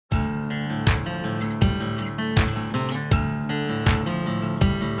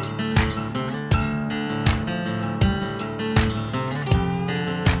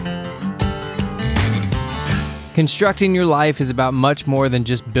Constructing your life is about much more than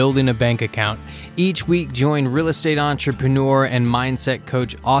just building a bank account. Each week, join real estate entrepreneur and mindset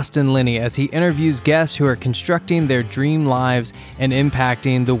coach Austin Linney as he interviews guests who are constructing their dream lives and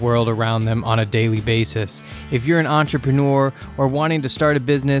impacting the world around them on a daily basis. If you're an entrepreneur or wanting to start a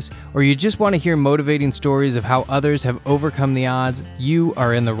business, or you just want to hear motivating stories of how others have overcome the odds, you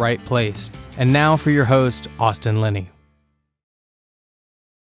are in the right place. And now for your host, Austin Linney.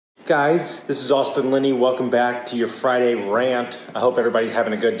 Guys, this is Austin Linney. Welcome back to your Friday Rant. I hope everybody's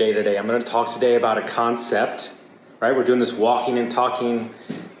having a good day today. I'm going to talk today about a concept, right? We're doing this walking and talking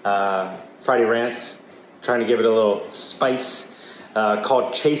Friday Rant, trying to give it a little spice,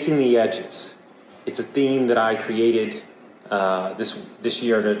 called Chasing the Edges. It's a theme that I created this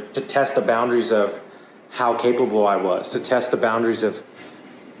year to test the boundaries of how capable I was, to test the boundaries of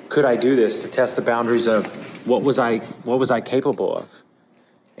could I do this, to test the boundaries of what was I capable of.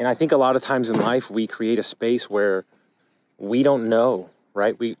 And I think a lot of times in life, we create a space where we don't know,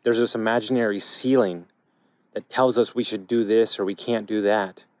 right? There's this imaginary ceiling that tells us we should do this or we can't do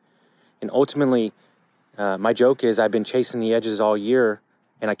that. And ultimately, my joke is I've been chasing the edges all year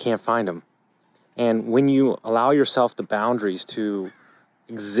and I can't find them. And when you allow yourself the boundaries to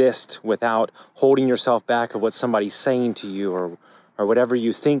exist without holding yourself back of what somebody's saying to you or whatever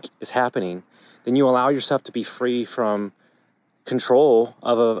you think is happening, then you allow yourself to be free from control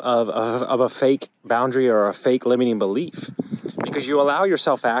of a fake boundary or a fake limiting belief, because you allow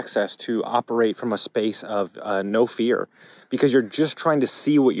yourself access to operate from a space of no fear, because you're just trying to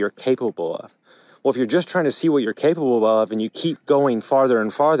see what you're capable of. Well, if you're just trying to see what you're capable of and you keep going farther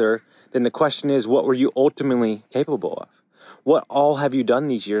and farther, then the question is, what were you ultimately capable of? What all have you done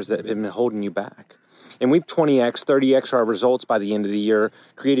these years that have been holding you back? And we've 20x, 30x our results by the end of the year,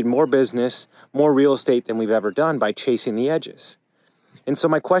 created more business, more real estate than we've ever done by chasing the edges. And so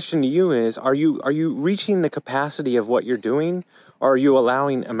my question to you is, are you reaching the capacity of what you're doing, or are you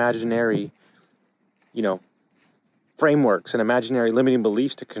allowing imaginary, frameworks and imaginary limiting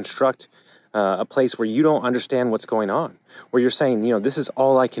beliefs to construct a place where you don't understand what's going on, where you're saying, this is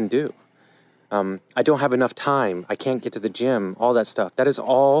all I can do. I don't have enough time. I can't get to the gym, all that stuff. That is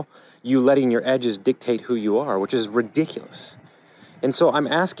all you letting your edges dictate who you are, which is ridiculous. And so I'm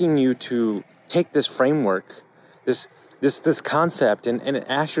asking you to take this framework, this concept, and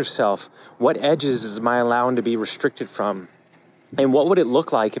ask yourself, what edges am I allowing to be restricted from? And what would it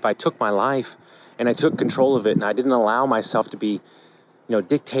look like if I took my life and I took control of it and I didn't allow myself to be,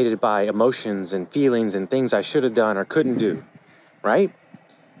 dictated by emotions and feelings and things I should have done or couldn't do, right?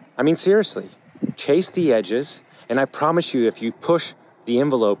 I mean, seriously, chase the edges, and I promise you, if you push the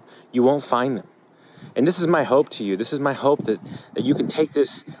envelope, you won't find them. And this is my hope to you. This is my hope that you can take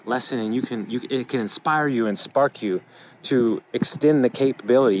this lesson and it can inspire you and spark you to extend the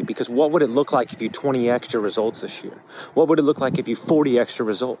capability. Because what would it look like if you 20 extra results this year? What would it look like if you 40 extra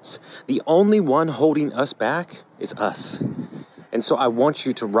results? The only one holding us back is us. And so I want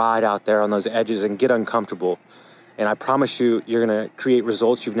you to ride out there on those edges and get uncomfortable. And I promise you, you're going to create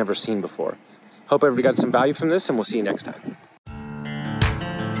results you've never seen before. Hope everybody got some value from this, and we'll see you next time.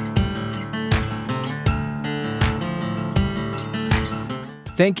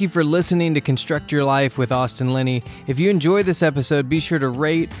 Thank you for listening to Construct Your Life with Austin Linney. If you enjoyed this episode, be sure to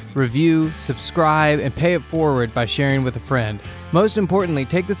rate, review, subscribe, and pay it forward by sharing with a friend. Most importantly,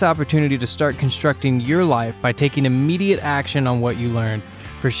 take this opportunity to start constructing your life by taking immediate action on what you learned.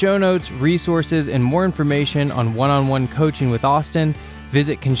 For show notes, resources, and more information on one-on-one coaching with Austin,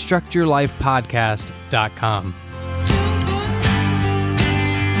 visit constructyourlifepodcast.com.